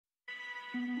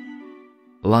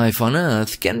Life on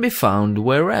Earth can be found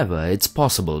wherever it's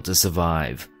possible to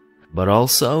survive, but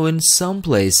also in some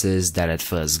places that at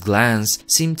first glance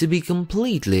seem to be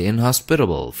completely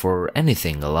inhospitable for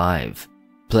anything alive.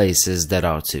 Places that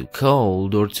are too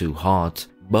cold or too hot,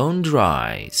 bone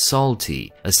dry,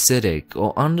 salty, acidic,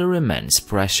 or under immense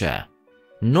pressure.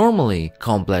 Normally,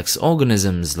 complex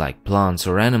organisms like plants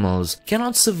or animals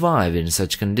cannot survive in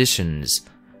such conditions,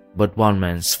 but one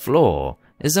man's floor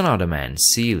is another man's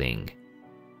ceiling.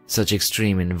 Such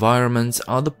extreme environments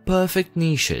are the perfect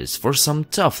niches for some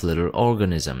tough little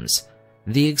organisms,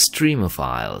 the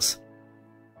extremophiles.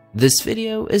 This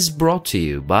video is brought to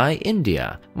you by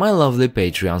India, my lovely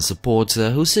Patreon supporter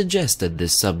who suggested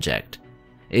this subject.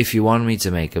 If you want me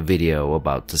to make a video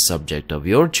about the subject of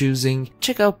your choosing,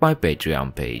 check out my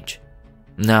Patreon page.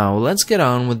 Now let's get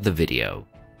on with the video.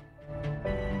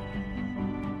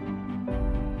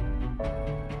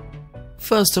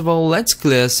 First of all, let's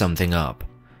clear something up.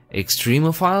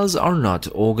 Extremophiles are not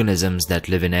organisms that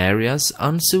live in areas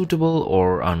unsuitable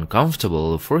or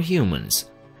uncomfortable for humans.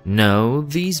 No,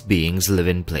 these beings live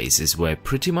in places where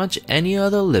pretty much any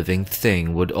other living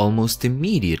thing would almost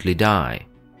immediately die.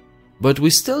 But we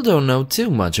still don't know too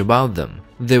much about them.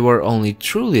 They were only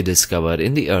truly discovered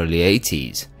in the early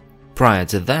 80s. Prior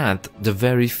to that, the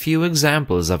very few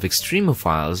examples of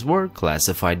extremophiles were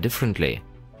classified differently.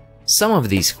 Some of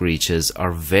these creatures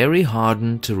are very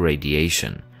hardened to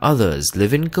radiation. Others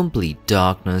live in complete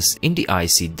darkness in the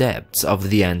icy depths of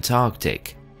the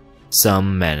Antarctic.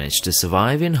 Some manage to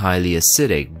survive in highly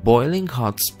acidic, boiling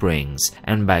hot springs,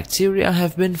 and bacteria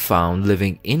have been found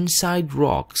living inside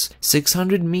rocks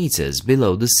 600 meters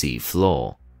below the sea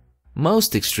floor.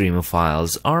 Most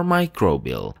extremophiles are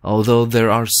microbial, although there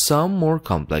are some more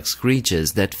complex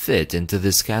creatures that fit into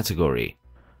this category.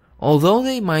 Although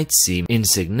they might seem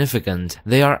insignificant,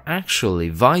 they are actually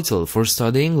vital for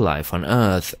studying life on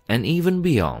Earth and even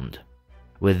beyond.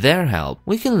 With their help,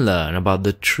 we can learn about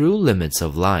the true limits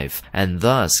of life and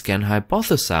thus can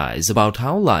hypothesize about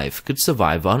how life could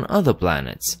survive on other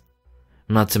planets.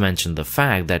 Not to mention the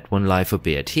fact that when life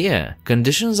appeared here,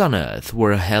 conditions on Earth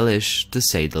were hellish to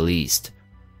say the least.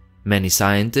 Many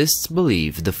scientists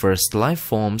believe the first life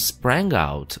forms sprang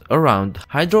out around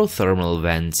hydrothermal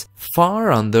vents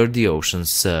far under the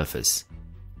ocean's surface.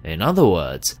 In other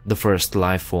words, the first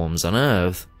life forms on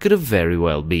Earth could have very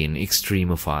well been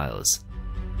extremophiles.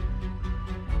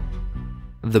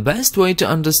 The best way to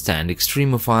understand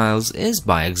extremophiles is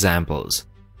by examples,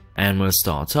 and we'll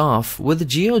start off with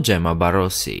Geogemma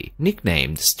barossi,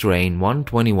 nicknamed strain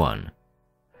 121.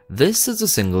 This is a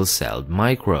single-celled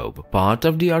microbe, part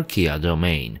of the Archaea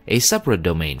domain, a separate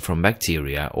domain from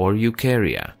bacteria or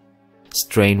eukarya.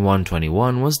 Strain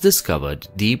 121 was discovered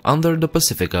deep under the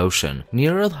Pacific Ocean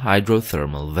near a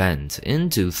hydrothermal vent in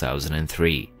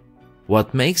 2003.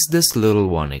 What makes this little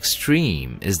one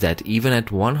extreme is that even at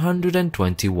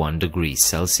 121 degrees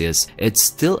Celsius, it's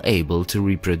still able to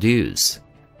reproduce.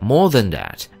 More than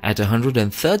that, at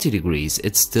 130 degrees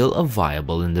it's still a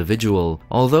viable individual,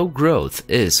 although growth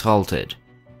is halted.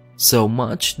 So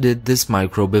much did this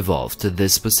microbe evolve to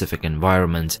this specific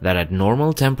environment that at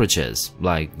normal temperatures,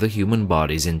 like the human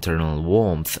body's internal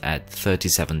warmth at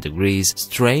 37 degrees,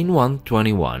 strain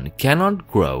 121 cannot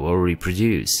grow or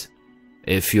reproduce.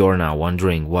 If you're now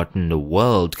wondering what in the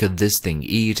world could this thing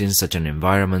eat in such an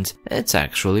environment, it's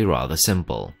actually rather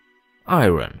simple.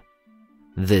 Iron.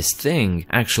 This thing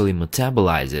actually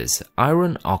metabolizes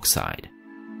iron oxide.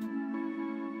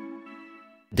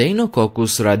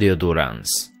 Deinococcus radiodurans.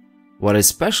 What is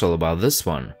special about this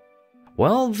one?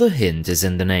 Well, the hint is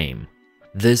in the name.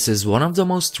 This is one of the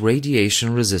most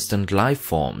radiation-resistant life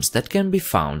forms that can be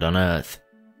found on Earth.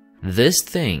 This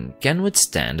thing can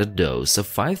withstand a dose of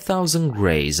 5,000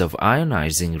 grays of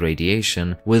ionizing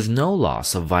radiation with no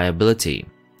loss of viability.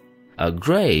 A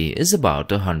gray is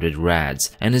about 100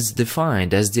 rads and is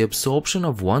defined as the absorption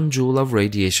of 1 joule of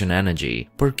radiation energy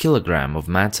per kilogram of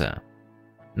matter.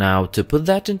 Now, to put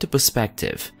that into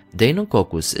perspective,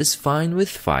 Deinococcus is fine with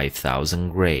 5,000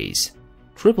 grays.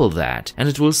 Triple that and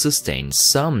it will sustain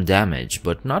some damage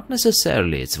but not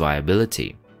necessarily its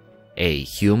viability. A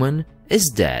human is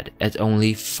dead at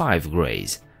only 5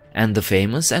 grays, and the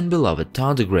famous and beloved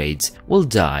tardigrades will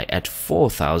die at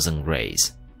 4,000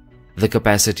 grays. The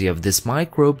capacity of this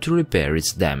microbe to repair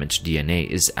its damaged DNA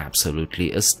is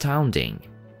absolutely astounding.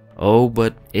 Oh,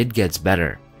 but it gets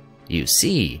better. You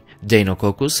see,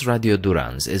 Deinococcus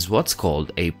radiodurans is what's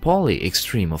called a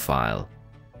polyextremophile.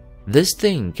 This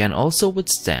thing can also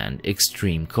withstand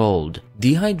extreme cold,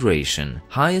 dehydration,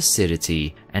 high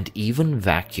acidity, and even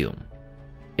vacuum.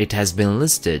 It has been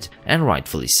listed, and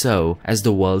rightfully so, as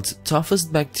the world's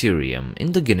toughest bacterium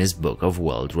in the Guinness Book of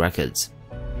World Records.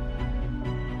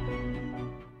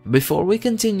 Before we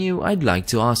continue, I'd like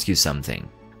to ask you something.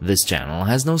 This channel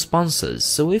has no sponsors,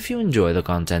 so if you enjoy the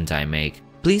content I make,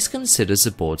 please consider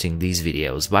supporting these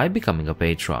videos by becoming a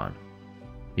patron.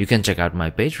 You can check out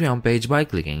my Patreon page by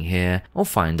clicking here or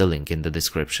find the link in the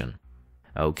description.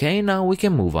 Okay, now we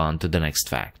can move on to the next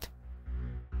fact.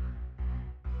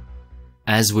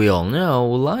 As we all know,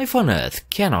 life on Earth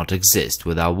cannot exist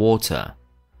without water.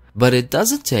 But it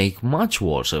doesn't take much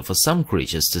water for some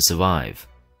creatures to survive.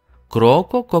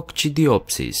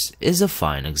 Chrocococcidiopsis is a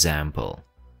fine example.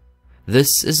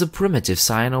 This is a primitive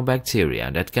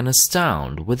cyanobacteria that can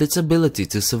astound with its ability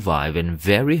to survive in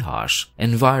very harsh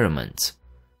environments.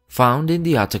 Found in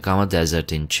the Atacama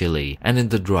Desert in Chile and in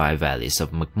the dry valleys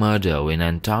of McMurdo in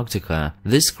Antarctica,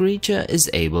 this creature is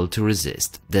able to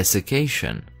resist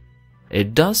desiccation.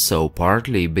 It does so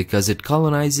partly because it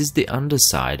colonizes the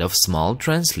underside of small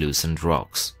translucent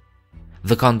rocks.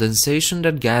 The condensation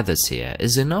that gathers here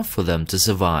is enough for them to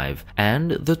survive,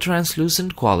 and the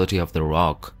translucent quality of the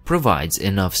rock provides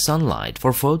enough sunlight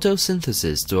for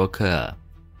photosynthesis to occur.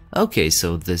 Okay,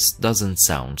 so this doesn't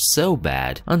sound so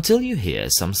bad until you hear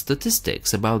some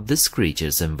statistics about this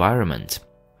creature's environment.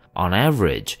 On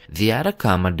average, the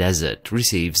Atacama Desert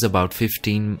receives about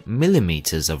 15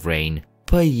 millimeters of rain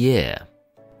per year.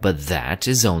 But that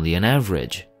is only an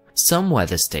average. Some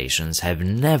weather stations have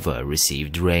never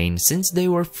received rain since they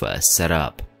were first set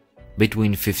up.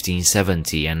 Between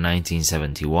 1570 and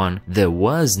 1971, there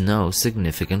was no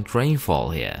significant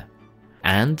rainfall here.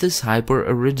 And this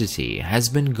hyperaridity has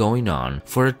been going on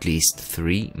for at least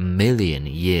 3 million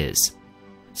years.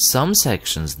 Some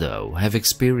sections, though, have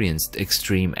experienced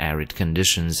extreme arid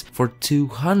conditions for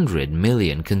 200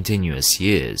 million continuous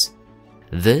years.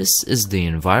 This is the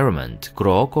environment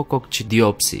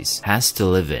Chrocococcidiopsis has to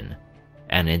live in,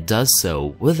 and it does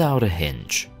so without a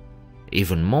hinge.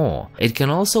 Even more, it can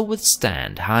also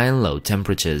withstand high and low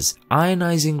temperatures,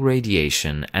 ionizing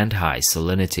radiation, and high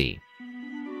salinity.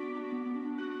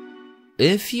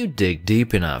 If you dig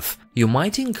deep enough, you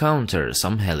might encounter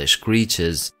some hellish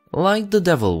creatures, like the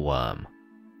devil worm.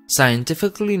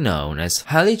 Scientifically known as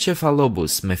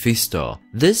Halicephalobus mephisto,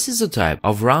 this is a type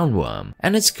of roundworm,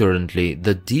 and it's currently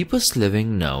the deepest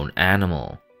living known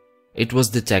animal. It was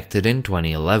detected in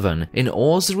 2011 in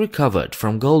ores recovered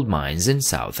from gold mines in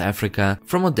South Africa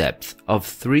from a depth of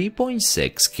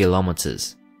 3.6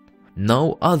 kilometers.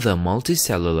 No other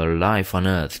multicellular life on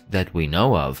Earth that we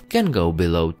know of can go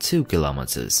below 2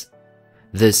 kilometers.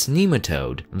 This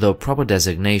nematode, the proper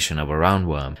designation of a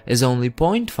roundworm, is only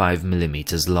 0.5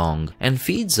 millimeters long and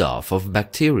feeds off of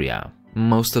bacteria,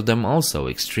 most of them also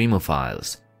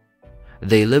extremophiles.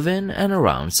 They live in and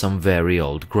around some very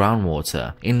old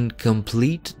groundwater, in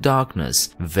complete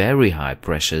darkness, very high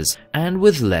pressures, and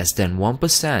with less than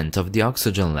 1% of the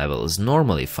oxygen levels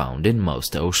normally found in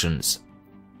most oceans.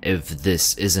 If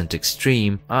this isn't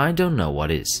extreme, I don't know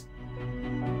what is.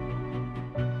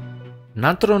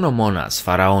 Natronomonas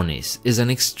pharaonis is an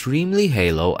extremely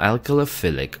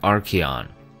haloalkalophilic archaeon.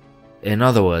 In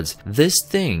other words, this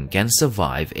thing can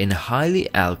survive in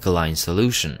highly alkaline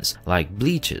solutions like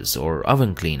bleaches or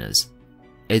oven cleaners.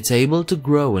 It's able to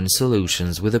grow in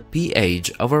solutions with a pH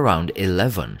of around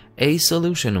 11, a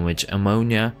solution in which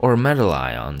ammonia or metal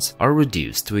ions are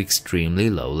reduced to extremely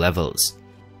low levels.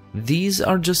 These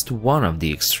are just one of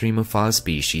the extremophile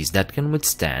species that can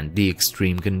withstand the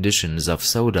extreme conditions of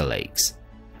soda lakes.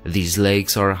 These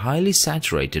lakes are highly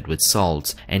saturated with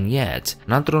salts, and yet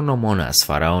Natronomonas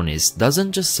pharaonis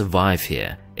doesn't just survive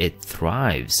here, it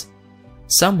thrives.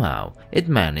 Somehow, it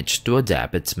managed to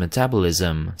adapt its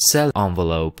metabolism, cell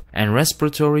envelope, and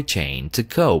respiratory chain to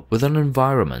cope with an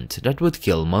environment that would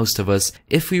kill most of us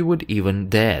if we would even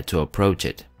dare to approach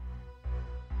it.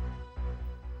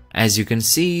 As you can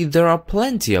see, there are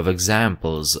plenty of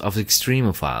examples of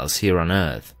extremophiles here on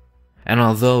Earth, and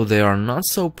although they are not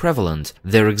so prevalent,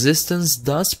 their existence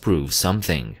does prove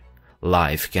something.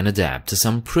 Life can adapt to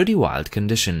some pretty wild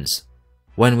conditions.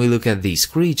 When we look at these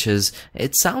creatures,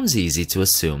 it sounds easy to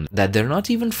assume that they're not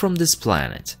even from this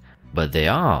planet, but they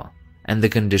are, and the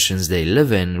conditions they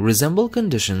live in resemble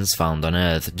conditions found on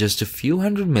Earth just a few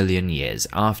 100 million years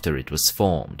after it was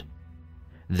formed.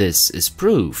 This is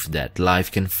proof that life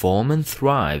can form and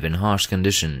thrive in harsh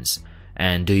conditions.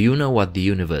 And do you know what the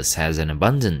universe has in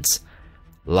abundance?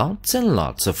 Lots and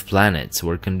lots of planets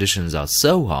where conditions are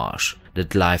so harsh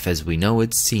that life as we know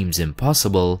it seems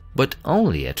impossible, but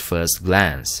only at first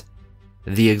glance.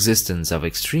 The existence of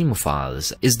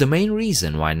extremophiles is the main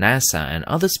reason why NASA and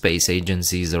other space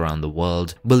agencies around the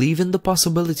world believe in the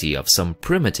possibility of some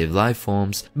primitive life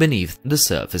forms beneath the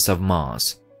surface of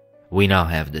Mars. We now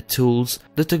have the tools,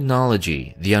 the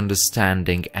technology, the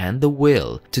understanding, and the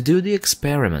will to do the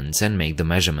experiments and make the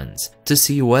measurements to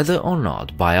see whether or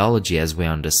not biology as we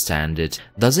understand it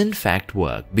does in fact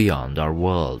work beyond our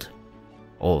world.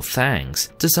 All thanks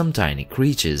to some tiny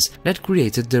creatures that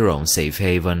created their own safe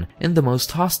haven in the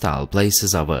most hostile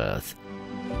places of Earth.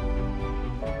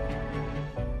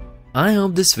 I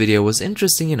hope this video was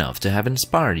interesting enough to have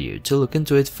inspired you to look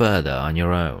into it further on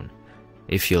your own.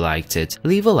 If you liked it,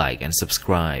 leave a like and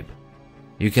subscribe.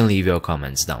 You can leave your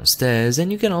comments downstairs,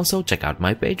 and you can also check out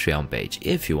my Patreon page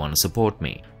if you want to support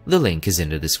me. The link is in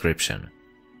the description.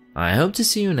 I hope to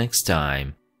see you next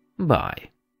time. Bye.